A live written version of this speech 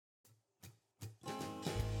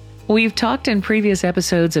We've talked in previous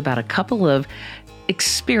episodes about a couple of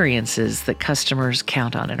experiences that customers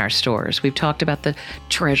count on in our stores. We've talked about the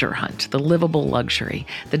treasure hunt, the livable luxury,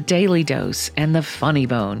 the daily dose, and the funny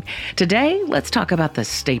bone. Today, let's talk about the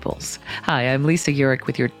staples. Hi, I'm Lisa Urich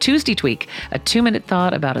with your Tuesday Tweak, a 2-minute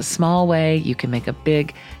thought about a small way you can make a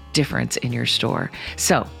big difference in your store.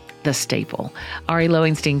 So, the staple. Ari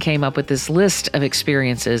Lowenstein came up with this list of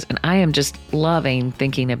experiences, and I am just loving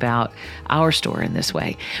thinking about our store in this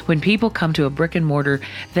way. When people come to a brick and mortar,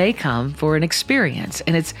 they come for an experience,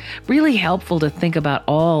 and it's really helpful to think about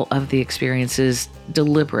all of the experiences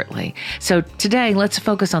deliberately. So today, let's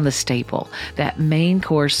focus on the staple, that main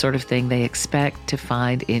course sort of thing they expect to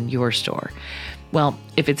find in your store. Well,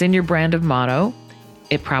 if it's in your brand of motto,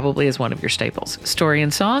 it probably is one of your staples. Story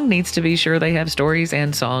and Song needs to be sure they have stories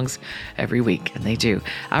and songs every week, and they do.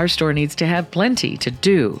 Our store needs to have plenty to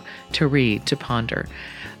do, to read, to ponder.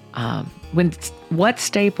 What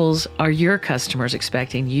staples are your customers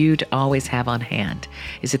expecting you to always have on hand?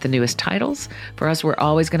 Is it the newest titles? For us, we're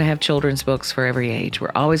always going to have children's books for every age.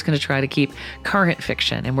 We're always going to try to keep current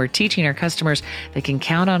fiction, and we're teaching our customers they can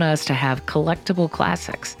count on us to have collectible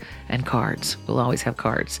classics and cards. We'll always have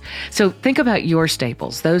cards. So think about your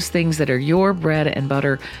staples, those things that are your bread and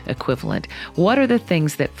butter equivalent. What are the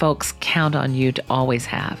things that folks count on you to always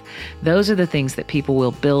have? Those are the things that people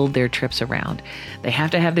will build their trips around. They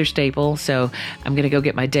have to have their staple, so I'm going to go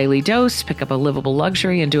get my daily dose, pick up a livable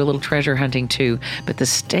luxury, and do a little treasure hunting too. But the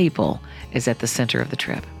staple is at the center of the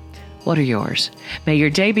trip. What are yours? May your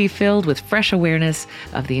day be filled with fresh awareness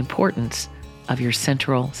of the importance of your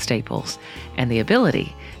central staples and the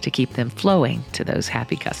ability to keep them flowing to those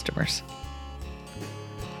happy customers.